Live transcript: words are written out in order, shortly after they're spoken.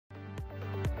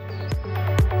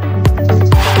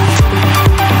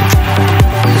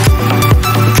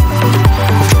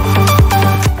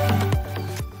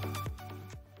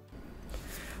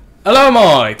Hello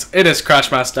mates, it is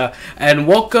Crashmaster, and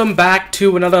welcome back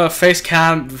to another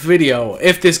facecam video,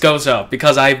 if this goes up,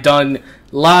 because I've done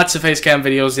lots of facecam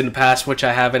videos in the past which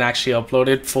I haven't actually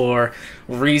uploaded for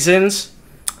reasons.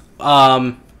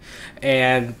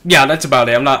 And yeah, that's about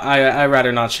it. I'd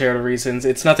rather not share the reasons.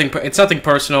 It's nothing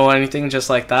personal or anything, just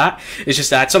like that. It's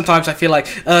just that sometimes I feel like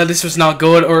this was not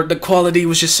good, or the quality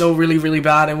was just so really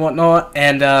bad and whatnot.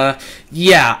 And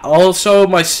yeah, also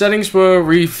my settings were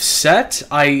reset.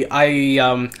 I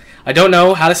don't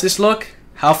know, how does this look?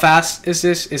 How fast is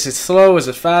this? Is it slow? Is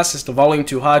it fast? Is the volume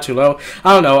too high, too low?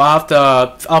 I don't know.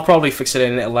 I'll probably fix it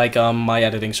in like my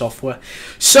editing software.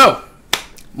 So,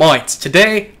 mates,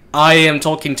 today I am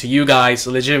talking to you guys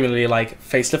legitimately, like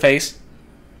face to face,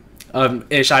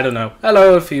 ish. I don't know.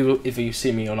 Hello, if you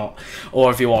see me or not,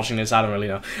 or if you're watching this, I don't really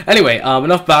know. Anyway,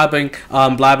 enough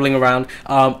blabbling around.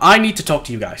 I need to talk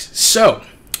to you guys. So,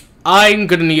 I'm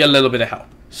gonna need a little bit of help.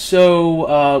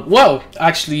 So, well,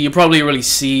 actually, you probably already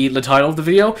see the title of the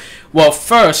video. Well,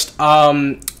 first,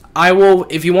 I will,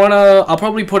 if you wanna, I'll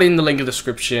probably put in the link in the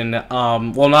description.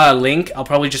 Well, not a link. I'll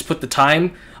probably just put the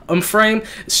time frame.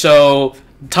 So,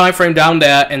 time frame down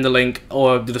there in the link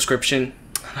or the description.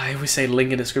 I always say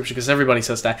link in the description because everybody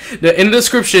says that. In the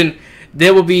description,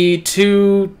 there will be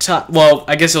well,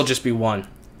 I guess it'll just be one.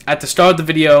 At the start of the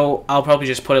video, I'll probably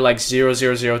just put it like 000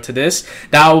 to this.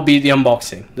 That will be the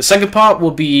unboxing. The second part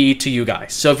will be to you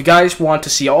guys. So if you guys want to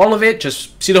see all of it,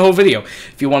 just see the whole video.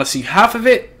 If you want to see half of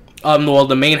it, well,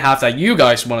 the main half that you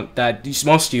guys want, that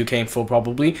most of you came for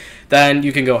probably, then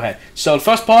you can go ahead. So the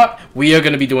first part, we are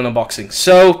going to be doing unboxing.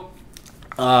 So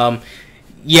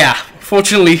yeah,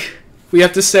 fortunately, we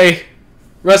have to say,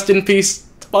 rest in peace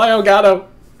to my Elgato.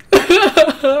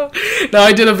 Now,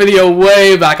 I did a video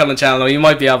way back on the channel. You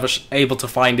might be able to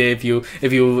find it if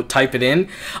you type it in.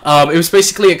 It was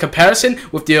basically a comparison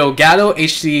with the Elgato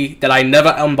HD that I never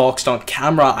unboxed on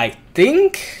camera. I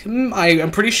think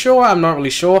I'm pretty sure. I'm not really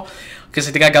sure because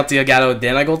I think I got the Elgato,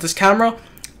 then I got this camera.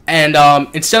 And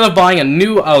instead of buying a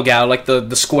new Elgato, like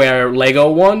the square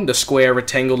Lego one, the square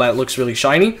rectangle that looks really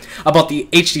shiny, I bought the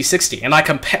HD60, and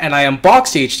I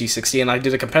unboxed the HD60, and I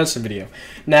did a comparison video.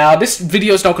 Now, this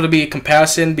video is not going to be a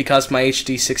comparison because my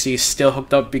HD60 is still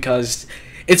hooked up because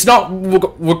it's not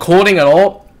recording at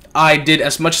all. I did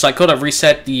as much as I could. I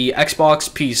reset the Xbox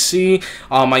PC.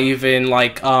 I even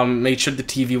made sure the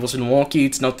TV wasn't wonky.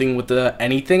 It's nothing with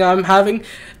anything I'm having.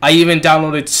 I even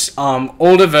downloaded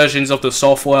older versions of the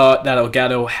software that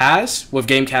Elgato has with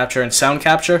game capture and sound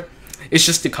capture. It's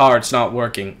just the card's not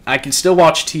working. I can still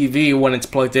watch TV when it's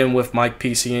plugged in with my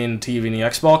PC and TV and the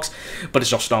Xbox, but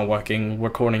it's just not working,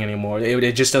 recording anymore.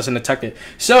 It just doesn't detect it.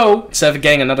 So instead of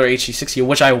getting another HD60,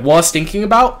 which I was thinking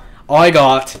about, I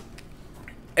got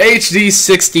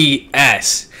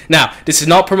HD60S. Now, this is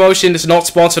not promotion, this is not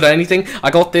sponsored or anything.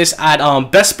 I got this at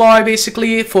Best Buy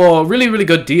basically for a really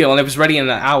good deal, and it was ready in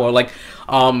an hour. Like,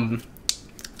 I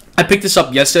picked this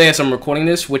up yesterday as I'm recording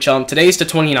this, which today is the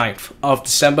 29th of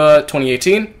December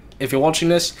 2018, if you're watching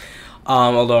this.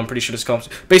 Although I'm pretty sure this comes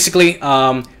basically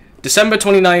December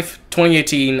 29th,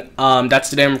 2018. That's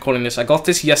the day I'm recording this. I got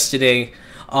this yesterday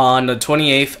on the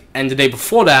 28th, and the day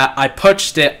before that, I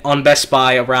purchased it on Best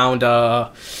Buy around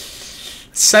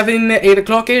 7, 8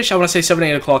 o'clock-ish. I want to say 7,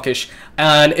 8 o'clock-ish,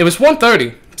 and it was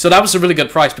 $130. So that was a really good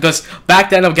price because back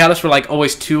then Elgatos were like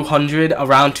always 200,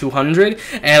 around 200,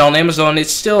 and on Amazon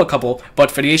it's still a couple.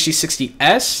 But for the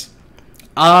HD60S,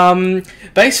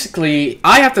 basically,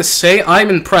 I have to say I'm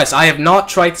impressed. I have not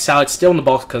tried this out. It's still in the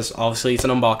box because obviously it's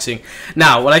an unboxing.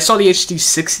 Now, when I saw the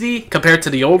HD60 compared to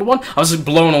the old one, I was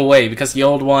blown away because the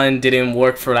old one didn't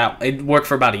work for that. It worked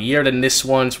for about a year. Then this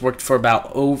one's worked for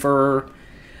about over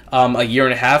a year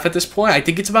and a half at this point. I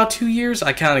think it's about 2 years.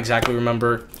 I can't exactly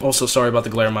remember. Also, sorry about the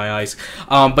glare in my eyes.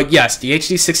 But yes, the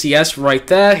HD60S right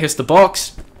there. Here's the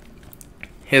box.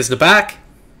 Here's the back.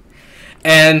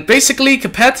 And basically,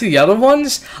 compared to the other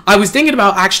ones, I was thinking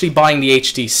about actually buying the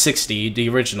HD60, the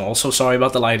original. So sorry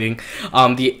about the lighting.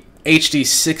 The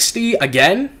HD60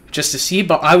 again, just to see.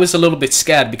 But I was a little bit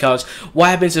scared because what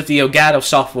happens if the Elgato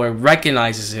software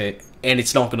recognizes it and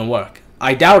it's not going to work?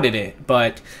 I doubted it,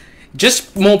 but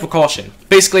just more precaution.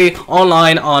 Basically,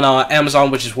 online on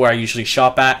Amazon, which is where I usually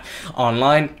shop at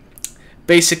online.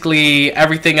 Basically,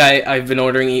 everything I've been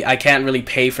ordering, I can't really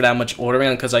pay for that much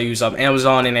ordering because I use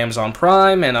Amazon and Amazon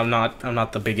Prime, and I'm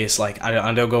not the biggest, like,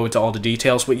 I don't go into all the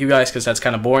details with you guys because that's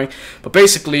kind of boring. But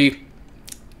basically,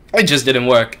 it just didn't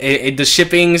work. The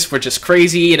shippings were just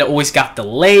crazy. It always got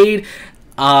delayed,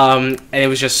 and it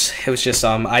was just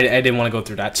I didn't want to go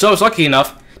through that. So I was lucky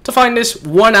enough to find this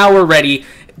 1 hour ready,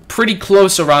 pretty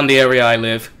close around the area I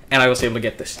live, and I was able to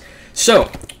get this. So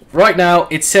Right now,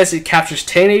 it says it captures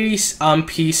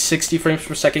 1080p 60 frames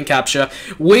per second capture,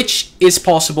 which is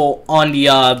possible on the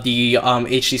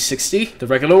HD60, the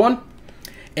regular one.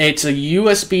 It's a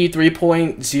USB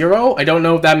 3.0. I don't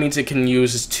know if that means it can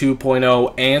use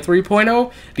 2.0 and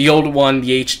 3.0. The old one,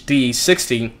 the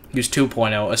HD60, used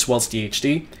 2.0 as well as the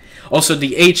HD. Also,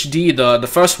 the HD, the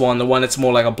first one, the one that's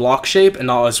more like a block shape and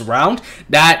not as round,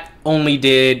 that only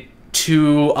did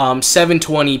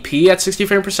 720p at 60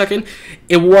 frames per second.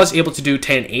 It was able to do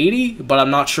 1080, but I'm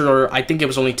not sure. I think it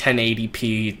was only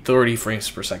 1080p 30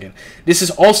 frames per second. This is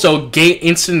also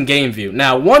instant game view.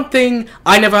 Now, one thing,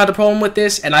 I never had a problem with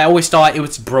this, and I always thought it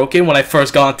was broken when I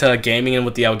first got into gaming and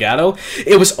with the Elgato.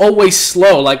 It was always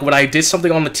slow. Like when I did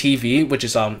something on the TV, which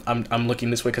is I'm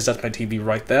looking this way because that's my TV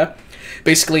right there.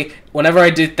 Basically, whenever I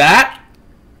did that,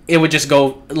 it would just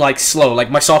go like slow. Like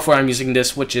my software I'm using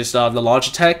this, which is the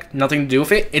Logitech, nothing to do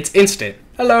with it. It's instant.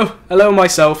 Hello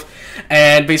myself.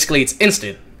 And basically it's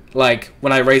instant. Like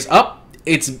when I raise up,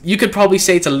 you could probably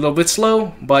say it's a little bit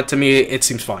slow, but to me it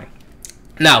seems fine.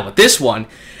 Now with this one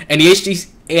and the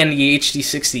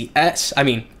HD60S, I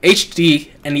mean HD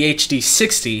and the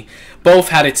HD60 both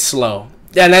had it slow.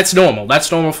 And that's normal.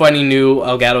 That's normal for any new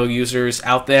Elgato users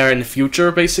out there in the future,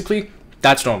 basically.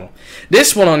 That's normal.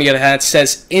 This one, on the other hand,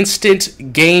 says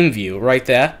Instant Game View right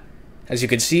there. As you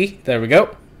can see, there we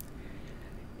go.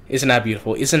 Isn't that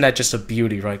beautiful? Isn't that just a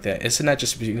beauty right there? Isn't that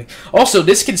just a beauty? Also,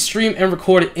 this can stream and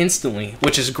record it instantly,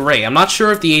 which is great. I'm not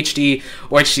sure if the HD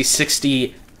or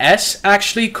HD60S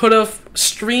actually could have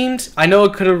streamed. I know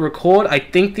it could have recorded. I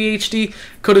think the HD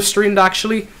could have streamed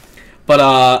actually, but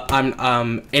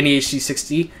I'm in the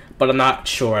HD60, but I'm not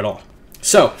sure at all.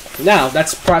 So, now,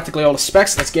 that's practically all the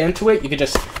specs. Let's get into it. You can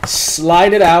just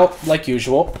slide it out like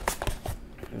usual.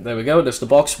 There we go. There's the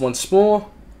box once more.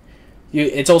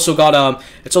 It's also got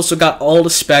all the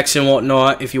specs and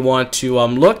whatnot if you want to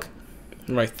look.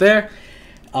 Right there.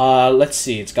 Let's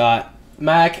see. It's got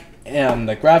Mac and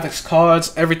the graphics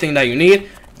cards, everything that you need.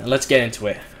 And let's get into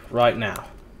it right now.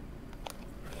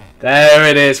 There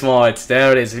it is, mods.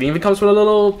 There it is. It even comes with a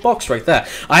little box right there.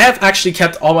 I have actually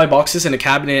kept all my boxes in a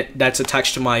cabinet that's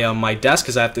attached to my my desk,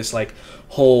 because I have this like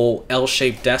whole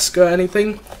L-shaped desk or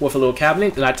anything with a little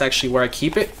cabinet. And that's actually where I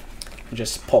keep it.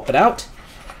 Just pop it out.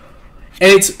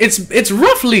 And it's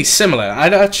roughly similar.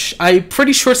 I'm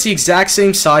pretty sure it's the exact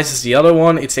same size as the other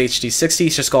one. It's HD60.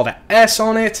 It's just got an S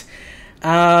on it.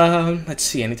 Let's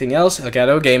see. Anything else?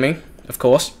 Elgato Gaming, of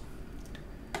course.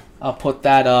 I'll put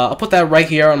that right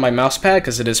here on my mouse pad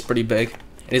because it is pretty big.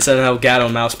 It's an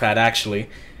Elgato mouse pad actually,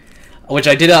 which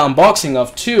I did an unboxing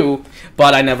of too,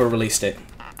 but I never released it.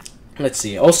 Let's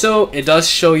see. Also, it does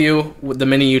show you the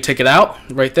minute you take it out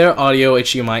right there. Audio,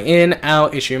 HDMI in,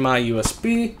 out, HDMI,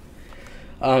 USB,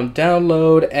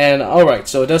 download, and alright.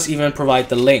 So it does even provide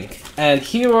the link. And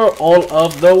here are all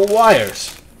of the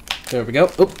wires. There we go.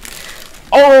 Oop.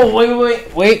 Oh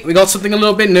wait! We got something a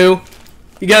little bit new.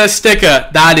 You got a sticker.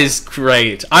 That is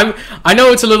great. I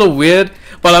know it's a little weird,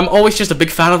 but I'm always just a big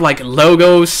fan of like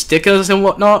logos, stickers, and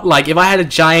whatnot. Like if I had a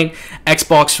giant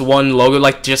Xbox One logo,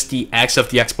 like just the X of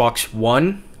the Xbox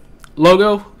One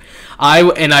logo,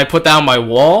 I put that on my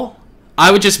wall,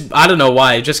 I would just, I don't know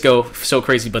why, it just go so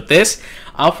crazy. But this,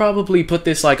 I'll probably put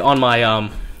this like on my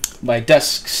my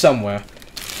desk somewhere.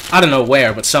 I don't know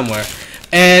where, but somewhere.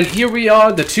 And here we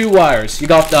are, the two wires. You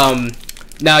got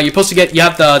now you're supposed to get, you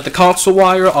have the console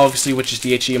wire, obviously, which is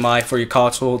the HDMI for your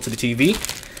console to the TV.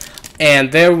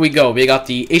 And there we go. We got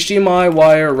the HDMI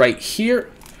wire right here.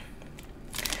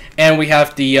 And we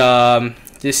have the,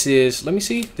 this is, let me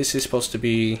see. This is supposed to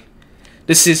be,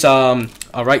 this is,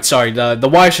 alright, sorry. The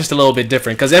wire's just a little bit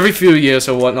different. Because every few years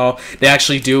or whatnot, they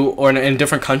actually do, or in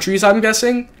different countries, I'm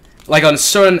guessing. Like on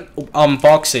certain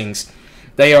unboxings,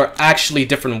 they are actually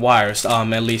different wires,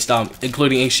 at least,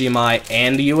 including HDMI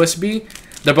and the USB.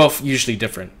 They're both usually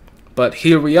different. But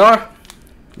here we are.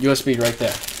 USB right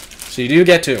there. So you do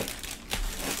get two.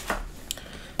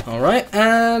 Alright,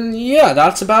 and yeah,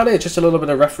 that's about it. Just a little bit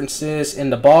of references in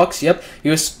the box. Yep,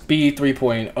 USB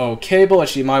 3.0 cable,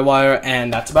 HDMI wire,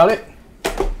 and that's about it.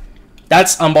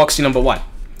 That's unboxing number 1.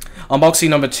 Unboxing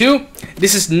number 2.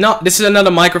 This is another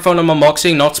microphone I'm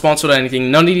unboxing, not sponsored or anything.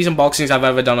 None of these unboxings I've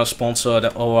ever done are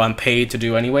sponsored or I'm paid to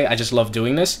do anyway. I just love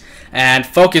doing this. And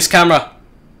focus, camera.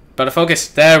 Better focus.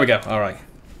 There we go. Alright.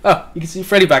 Oh, you can see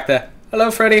Freddy back there.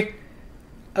 Hello, Freddy.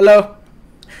 Hello.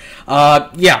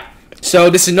 Yeah. So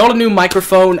this is not a new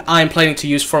microphone I'm planning to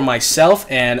use for myself.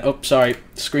 And, oh, sorry.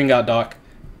 The screen got dark.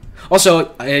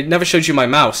 Also, I never showed you my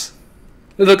mouse.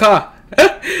 Little car.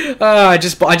 I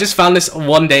just found this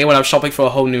one day when I was shopping for a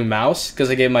whole new mouse because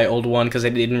I gave my old one because I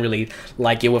didn't really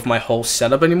like it with my whole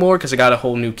setup anymore because I got a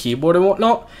whole new keyboard and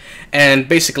whatnot. And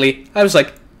basically, I was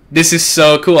like, this is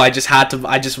so cool. I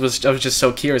was just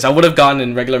so curious. I would have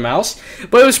gotten a regular mouse,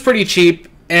 but it was pretty cheap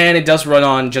and it does run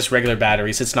on just regular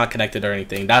batteries. It's not connected or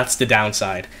anything. That's the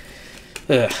downside.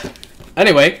 Ugh.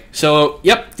 Anyway, so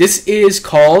yep, this is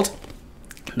called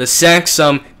the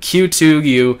Samsung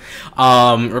Q2U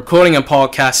recording and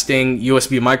podcasting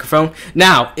USB microphone.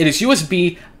 Now, it is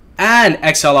USB and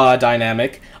XLR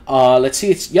dynamic. Let's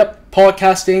see, it's, yep,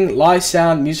 podcasting, live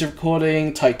sound, music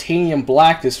recording, titanium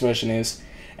black this version is.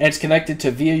 And it's connected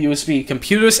to via USB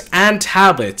computers and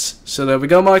tablets. So there we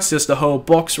go, Marks. There's the whole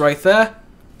box right there.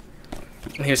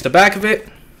 And here's the back of it.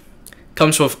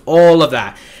 Comes with all of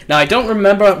that. Now, I don't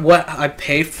remember what I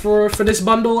paid for this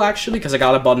bundle, actually, because I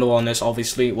got a bundle on this,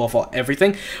 obviously, well, for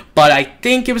everything. But I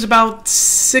think it was about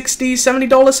 $60,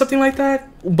 $70, something like that.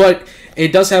 But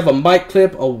it does have a mic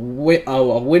clip, a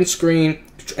windscreen,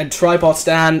 a tripod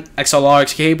stand,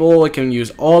 XLR cable. It can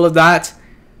use all of that.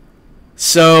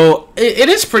 So, it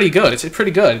is pretty good. It's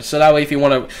pretty good. So that way, if you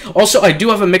want to... Also, I do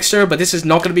have a mixer, but this is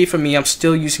not going to be for me. I'm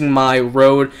still using my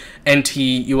Rode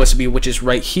NT USB, which is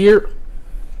right here.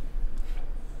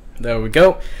 There we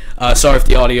go. Sorry if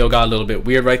the audio got a little bit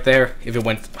weird right there, if it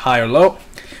went high or low.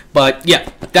 But yeah,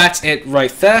 that's it right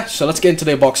there. So let's get into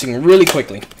the unboxing really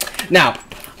quickly. Now,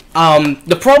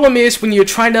 the problem is when you're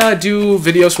trying to do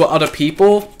videos with other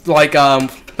people, like,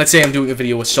 let's say I'm doing a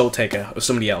video with Soul Taker or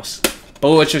somebody else. But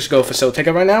let's just go for Soul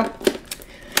Taker right now.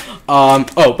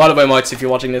 Oh, by the way, Marks, if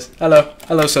you're watching this, hello.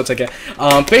 Hello, Soul Taker.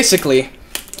 Basically...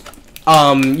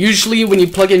 usually when you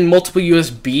plug in multiple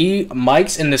USB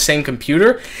mics in the same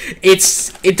computer,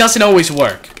 it doesn't always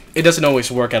work. It doesn't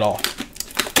always work at all.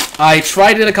 I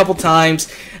tried it a couple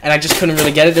times and I just couldn't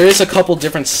really get it. There is a couple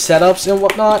different setups and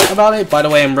whatnot about it. By the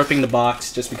way, I'm ripping the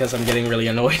box just because I'm getting really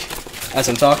annoyed as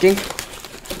I'm talking.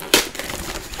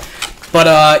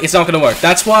 But it's not gonna work.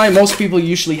 That's why most people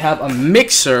usually have a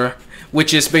mixer,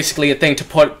 which is basically a thing to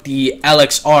put the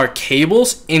LXR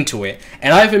cables into it.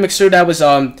 And I have a mixer that was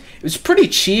it was pretty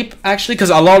cheap, actually,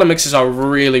 because a lot of mixers are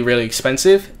really, really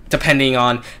expensive, depending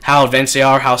on how advanced they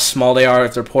are, how small they are,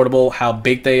 if they're portable, how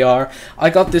big they are. I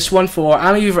got this one for,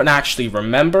 I don't even actually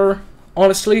remember,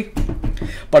 honestly.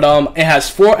 But it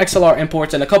has 4 XLR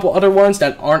imports and a couple other ones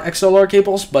that aren't XLR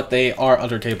cables, but they are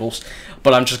other cables.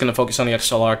 But I'm just going to focus on the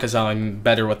XLR because I'm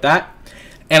better with that.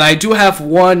 And I do have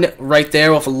one right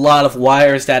there with a lot of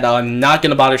wires that I'm not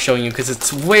going to bother showing you because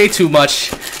it's way too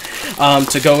much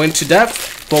to go into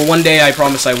depth. But one day I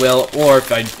promise I will, or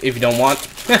if you don't want,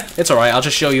 it's alright, I'll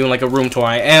just show you in like a room tour.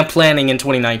 I am planning in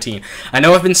 2019. I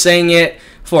know I've been saying it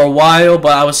for a while,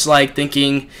 but I was like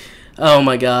thinking, oh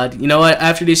my god, you know what,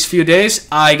 after these few days,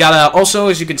 I gotta, also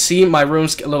as you can see, my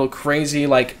room's a little crazy.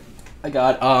 Like, I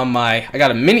got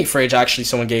a mini fridge, actually,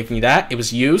 someone gave me that. It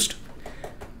was used.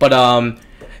 But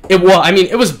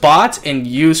it was bought and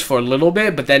used for a little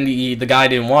bit, but then the guy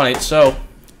didn't want it, so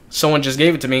someone just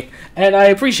gave it to me, and I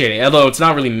appreciate it. Although it's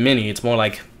not really mini, it's more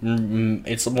like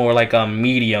a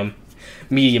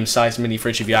medium-sized mini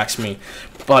fridge, if you ask me.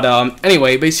 But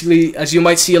anyway, basically, as you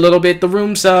might see a little bit, the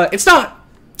room's it's not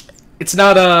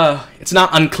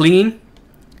unclean.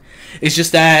 It's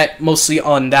just that mostly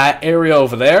on that area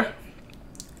over there.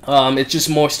 It's just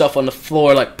more stuff on the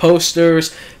floor, like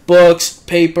posters, books,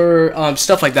 paper,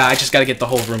 stuff like that. I just gotta get the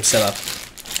whole room set up.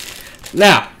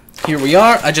 Now, here we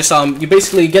are. I just you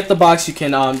basically get the box. You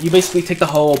can you basically take the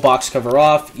whole box cover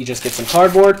off. You just get some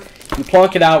cardboard. You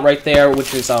plonk it out right there,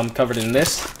 which is covered in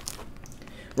this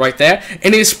right there,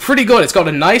 and it's pretty good. It's got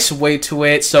a nice weight to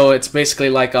it, so it's basically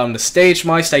like the stage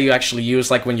mics that you actually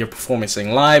use like when you're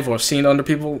performing live or seeing other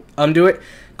people do it.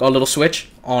 Got a little switch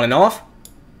on and off.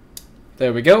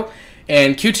 There we go.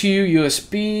 And Q2U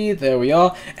USB, there we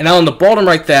are. And now on the bottom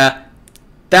right there,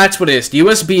 that's what it is. The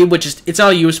USB, which is, it's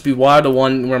not a USB wire, the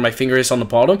one where my finger is on the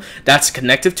bottom, that's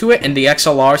connected to it, and the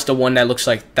XLR is the one that looks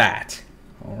like that.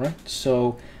 Alright,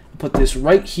 so I'll put this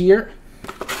right here.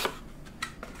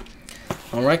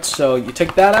 Alright, so you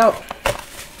take that out.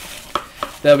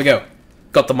 There we go.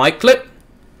 Got the mic clip.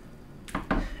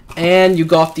 And you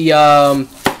got the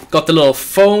little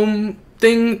foam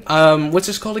thing, what's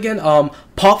this called again?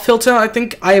 Pop filter, I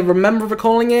think I remember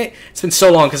recalling it. It's been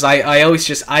so long because I always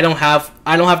just I don't have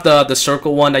the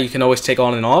circle one that you can always take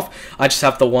on and off. I just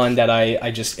have the one that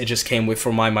it just came with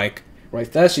for my mic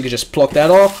right there, so you can just pluck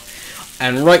that off.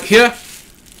 And right here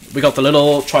we got the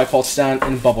little tripod stand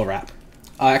in bubble wrap.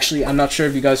 Actually, I'm not sure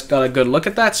if you guys got a good look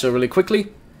at that, so really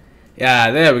quickly,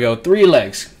 yeah, there we go, 3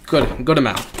 legs, good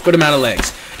amount of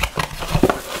legs.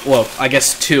 Well, I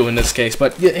guess 2 in this case,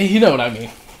 but you know what I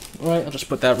mean. Alright, I'll just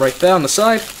put that right there on the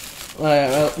side.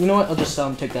 You know what? I'll just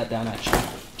take that down actually.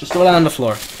 Just throw it on the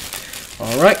floor.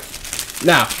 Alright.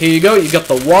 Now, here you go. You got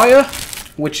the wire,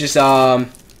 which is don't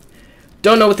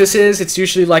know what this is. It's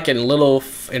usually like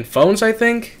in phones, I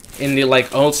think. In the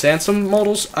like old Samsung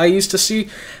models I used to see.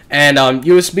 And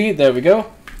USB, there we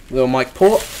go. Little mic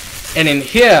port. And in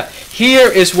here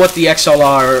is what the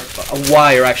XLR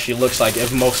wire actually looks like,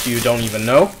 if most of you don't even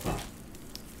know.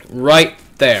 Right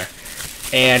there.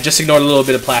 And just ignore the little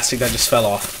bit of plastic that just fell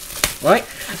off. Right?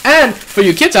 And for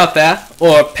you kids out there,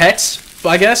 or pets,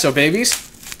 I guess, or babies,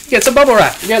 you get some bubble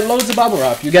wrap. You get loads of bubble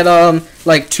wrap. You get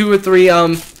like 2 or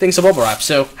 3 things of bubble wrap.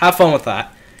 So have fun with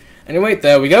that. Anyway,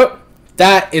 there we go.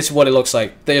 That is what it looks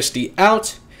like. There's the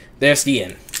out, there's the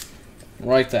in.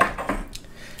 Right there.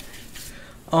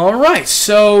 Alright,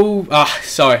 so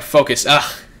sorry, focus.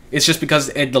 It's just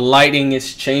because the lighting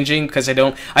is changing because I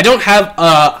don't have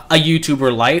a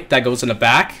YouTuber light that goes in the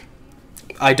back.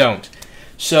 I don't.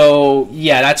 So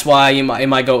yeah, that's why it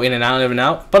might go in and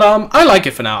out, But I like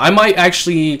it for now. I might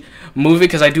actually move it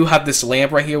because I do have this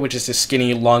lamp right here, which is this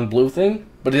skinny long blue thing,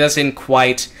 but it doesn't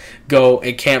quite go.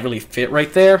 It can't really fit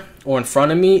right there or in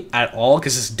front of me at all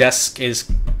because this desk is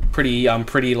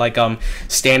pretty like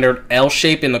standard L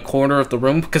shape in the corner of the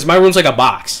room because my room's like a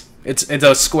box. It's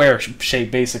a square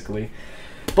shape basically.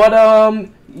 But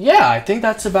yeah, I think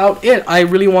that's about it. I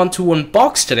really want to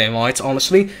unbox today, right?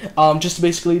 Honestly, just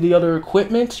basically the other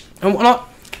equipment and whatnot.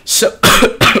 So,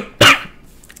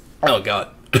 oh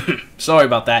god, sorry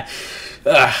about that.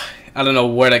 I don't know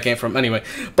where that came from. Anyway,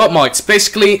 but Marks,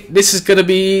 basically this is gonna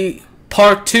be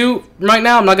part 2 right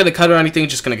now. I'm not gonna cut or anything.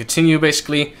 Just gonna continue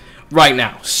basically right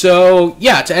now. So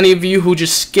yeah, to any of you who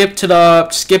just skip to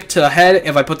the head,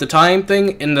 if I put the time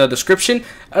thing in the description,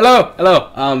 hello,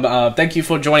 thank you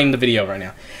for joining the video right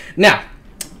now. Now,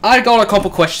 I got a couple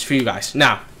questions for you guys.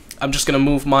 Now, I'm just gonna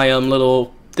move my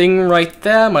little thing right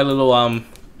there, the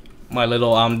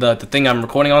thing I'm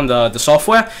recording on, the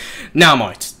software. Now,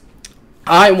 Marks,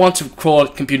 I want to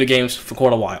record computer games for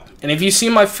quite a while, and if you see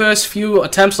my first few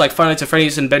attempts, like Final Fantasy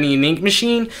Freddy's and Bendy and Ink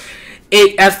Machine,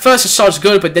 at first it starts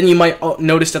good, but then you might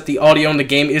notice that the audio in the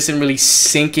game isn't really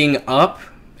syncing up,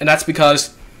 and that's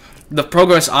because the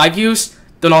programs I've used,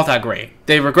 they're not that great.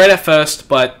 They were great at first,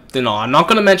 but they're not. I'm not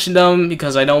going to mention them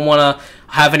because I don't want to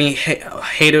have any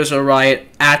haters or riot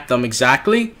at them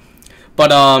exactly,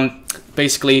 but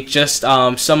basically just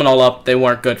sum it all up, they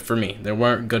weren't good for me.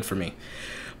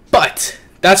 But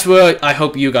that's where I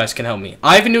hope you guys can help me.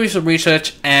 I've been doing some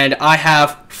research, and I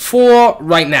have 4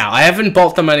 right now. I haven't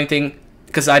bought them or anything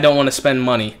because I don't want to spend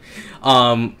money.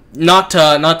 Not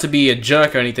to be a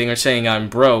jerk or anything or saying I'm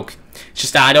broke. It's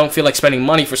just that I don't feel like spending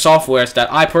money for softwares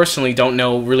that I personally don't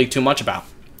know really too much about.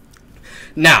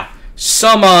 Now,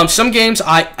 some games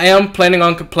I am planning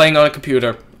on playing on a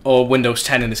computer, or Windows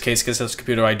 10 in this case because that's the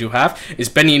computer I do have, is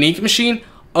Bendy and Ink Machine,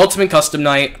 Ultimate Custom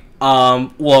Night,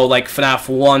 well, like FNAF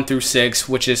 1 through 6,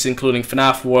 which is including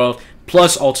FNAF World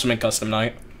plus Ultimate Custom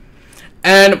Night,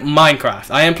 and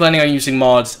Minecraft. I am planning on using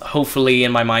mods, hopefully,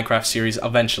 in my Minecraft series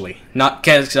eventually. Not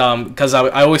because I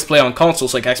always play on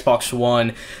consoles like Xbox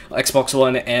One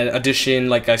and Edition,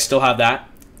 like I still have that,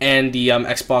 and the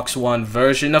Xbox One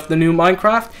version of the new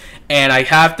Minecraft, and I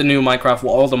have the new Minecraft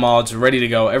with all the mods ready to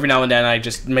go. Every now and then I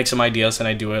just make some ideas and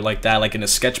I do it like that, like in a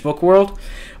sketchbook world.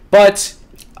 But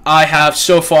I have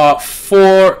so far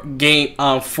 4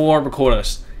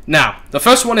 recorders. Now, the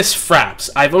first one is Fraps.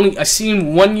 I've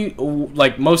seen one,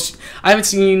 like most. I haven't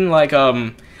seen like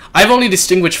I've only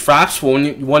distinguished Fraps for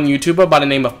one YouTuber by the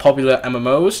name of Popular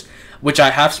MMOs, which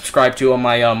I have subscribed to on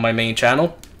my my main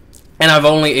channel, and I've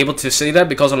only able to see that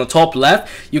because on the top left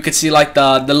you can see like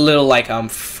the little like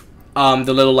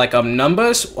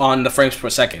numbers on the frames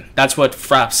per second. That's what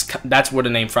Fraps. That's where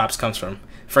the name Fraps comes from.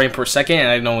 Frame per second, and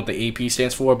I don't know what the AP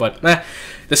stands for, but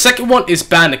The second one is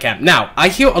Bandicam. Now, I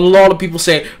hear a lot of people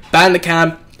say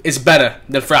Bandicam is better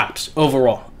than Fraps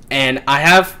overall, and I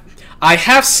have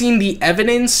seen the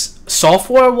evidence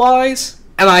software-wise,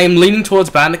 and I am leaning towards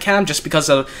Bandicam just because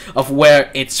of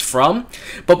where it's from.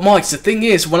 But Mark, the thing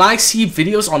is, when I see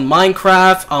videos on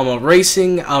Minecraft,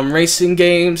 racing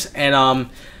games, and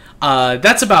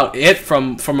that's about it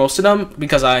from most of them,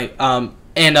 because I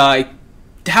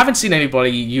haven't seen anybody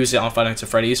use it on Final Fantasy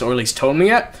Freddy's, or at least told me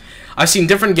yet. I've seen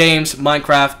different games,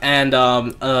 Minecraft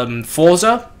and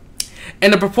Forza,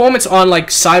 and the performance on like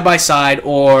side by side,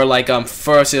 or like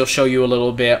first it'll show you a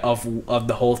little bit of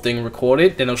the whole thing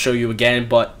recorded, then it'll show you again,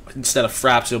 but instead of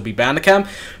Fraps it'll be Bandicam.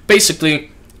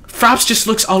 Basically, Fraps just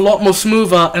looks a lot more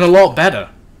smoother and a lot better.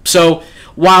 So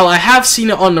while I have seen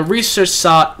it on the research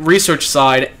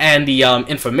side and the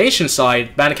information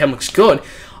side, Bandicam looks good.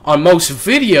 On most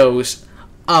videos,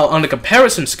 on the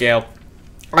comparison scale,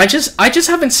 I just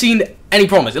haven't seen any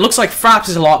problems. It looks like Fraps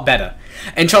is a lot better.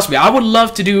 And trust me, I would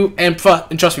love to do, and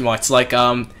trust me, it's like,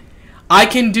 I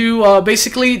can do,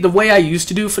 basically, the way I used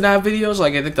to do FNAF videos,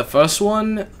 like, I think the first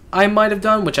one I might have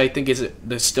done, which I think is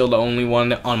still the only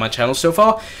one on my channel so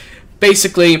far.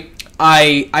 Basically,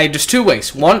 there's two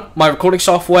ways. One, my recording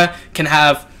software can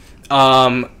have,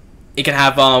 it can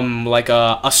have, like,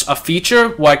 a feature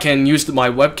where I can use my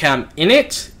webcam in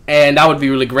it, and that would be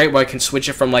really great, where I can switch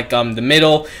it from like the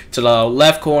middle to the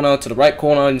left corner to the right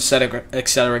corner, etc,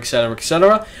 etc, etc,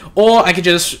 etc. Or I could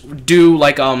just do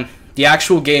like the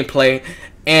actual gameplay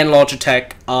and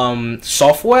Logitech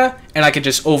software, and I could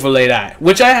just overlay that,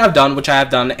 which I have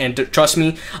done, and trust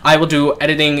me, I will do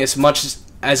editing as much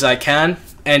as I can.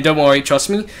 And don't worry, trust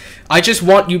me, I just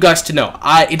want you guys to know,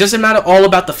 it doesn't matter all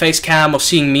about the face cam or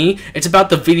seeing me, it's about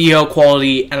the video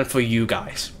quality and for you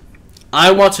guys.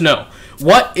 I want to know,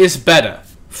 what is better,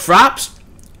 Fraps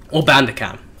or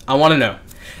Bandicam? I want to know.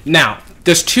 Now,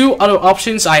 there's two other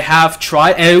options I have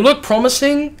tried, and they look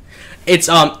promising. It's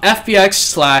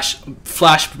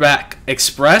FBX/Flashback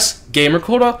Express Game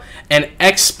Recorder and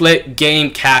XSplit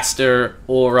Gamecaster,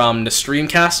 or the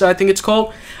Streamcaster, I think it's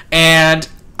called. And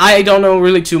I don't know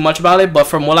really too much about it, but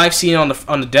from what I've seen on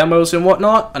the demos and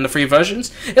whatnot, on the free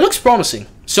versions, it looks promising.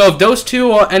 So if those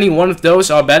two or any one of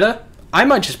those are better, I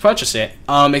might just purchase it.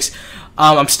 I'm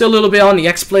still a little bit on the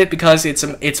XSplit because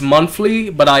it's monthly,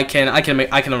 but I can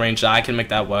arrange that. I can make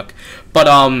that work. But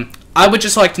I would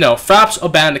just like to know, Fraps or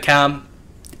Bandicam,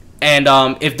 and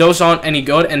if those aren't any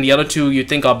good and the other two you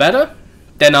think are better,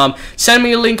 then send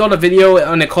me a link on the video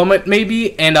in a comment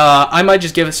maybe, and I might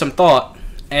just give it some thought.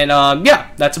 And yeah,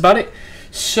 that's about it.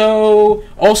 So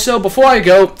also, before I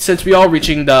go, since we are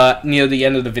reaching near the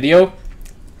end of the video,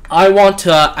 I want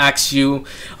to ask you,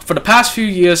 for the past few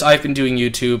years I've been doing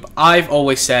YouTube, I've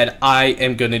always said I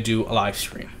am going to do a live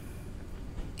stream.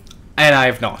 And I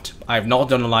have not. I have not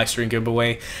done a live stream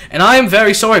giveaway, and I am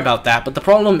very sorry about that, but the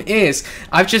problem is,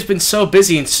 I've just been so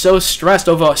busy and so stressed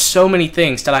over so many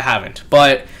things that I haven't.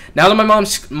 But now that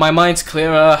my mind's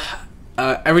clearer,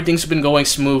 everything's been going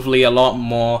smoothly a lot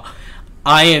more,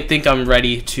 I think I'm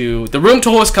ready to... The room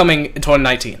tour is coming in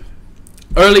 2019.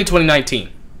 Early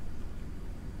 2019.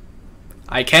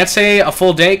 I can't say a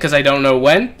full date because I don't know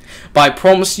when, but I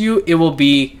promise you it will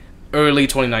be early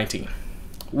 2019.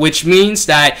 Which means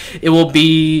that it will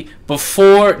be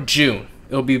before June.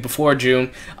 It will be before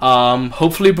June.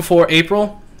 Hopefully before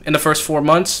April in the first 4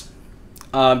 months.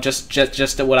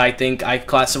 Just what I think I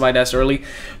classified as early.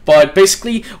 But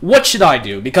basically, what should I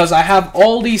do? Because I have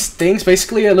all these things.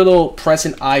 Basically, a little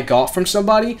present I got from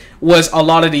somebody was a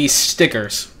lot of these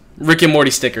stickers. Rick and Morty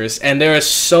stickers, and there are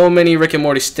so many Rick and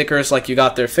Morty stickers, like you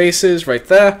got their faces right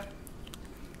there,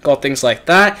 got things like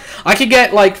that. I could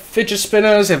get like fidget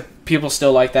spinners if people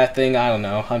still like that thing. I don't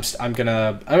know. I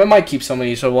might keep some of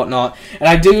these or whatnot. And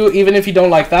I do, even if you don't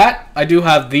like that, I do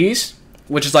have these,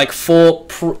 which is like full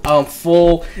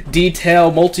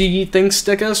detail multi-thing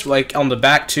stickers, like on the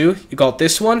back too. You got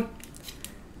this one,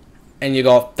 and you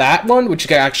got that one, which you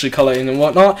can actually color in and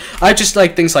whatnot. I just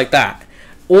like things like that.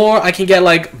 Or I can get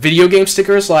like video game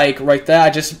stickers, like right there. I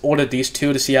just ordered these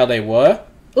two to see how they were. A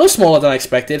little smaller than I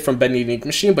expected from Bendy the Ink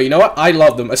Machine, but you know what? I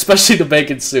love them, especially the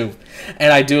bacon soup.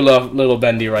 And I do love little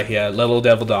Bendy right here, little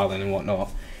Devil Darling and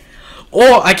whatnot.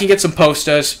 Or I can get some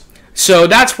posters. So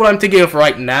that's what I'm thinking of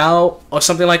right now, or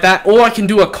something like that. Or I can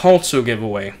do a console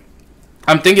giveaway.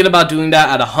 I'm thinking about doing that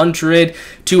at 100,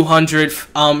 200,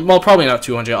 well, probably not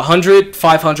 200, 100,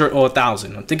 500, or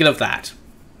 1,000. I'm thinking of that.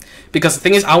 Because the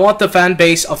thing is, I want the fan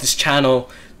base of this channel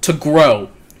to grow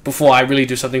before I really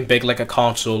do something big like a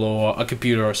console or a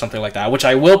computer or something like that, which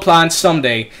I will plan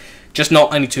someday, just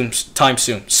not any time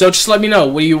soon. So just let me know,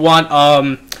 what do you want,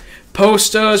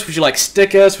 posters, would you like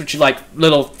stickers, would you like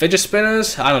little fidget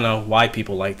spinners? I don't know why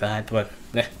people like that, but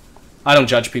I don't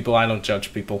judge people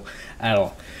at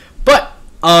all. But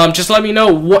just let me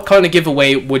know what kind of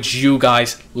giveaway would you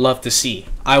guys love to see.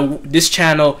 This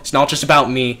channel is not just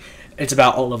about me. It's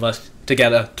about all of us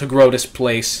together to grow this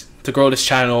place, to grow this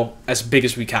channel as big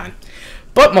as we can.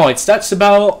 But mods, that's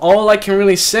about all I can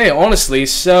really say, honestly.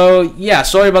 So yeah,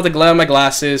 sorry about the glare on my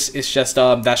glasses. It's just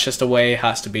that's just the way it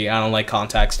has to be. I don't like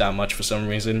contacts that much for some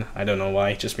reason. I don't know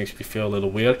why. It just makes me feel a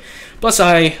little weird. Plus,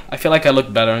 I feel like I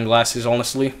look better in glasses,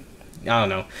 honestly. I don't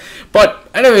know. But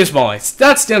anyways, mods,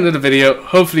 that's the end of the video.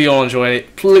 Hopefully you all enjoyed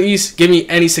it. Please give me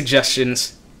any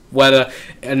suggestions whether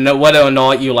or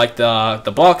not you like the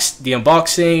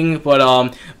unboxing.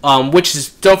 But which is,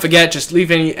 don't forget, just leave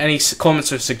any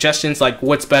comments or suggestions, like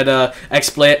what's better,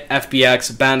 XSplit,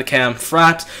 FBX, Bandicam,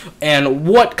 Frat, and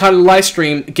what kind of live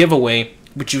stream giveaway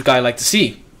would you guys like to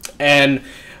see. And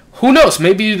who knows,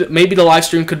 maybe the live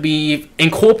stream could be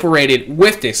incorporated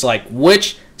with this, like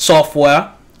which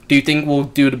software do you think will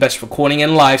do the best recording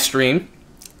and live stream,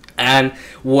 and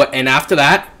after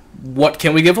that, what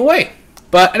can we give away?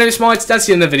 But anyways, mods, that's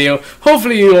the end of the video.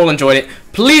 Hopefully you all enjoyed it.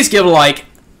 Please give a like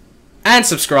and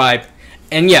subscribe,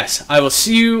 and yes, I will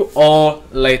see you all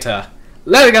later.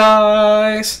 Later,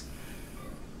 guys.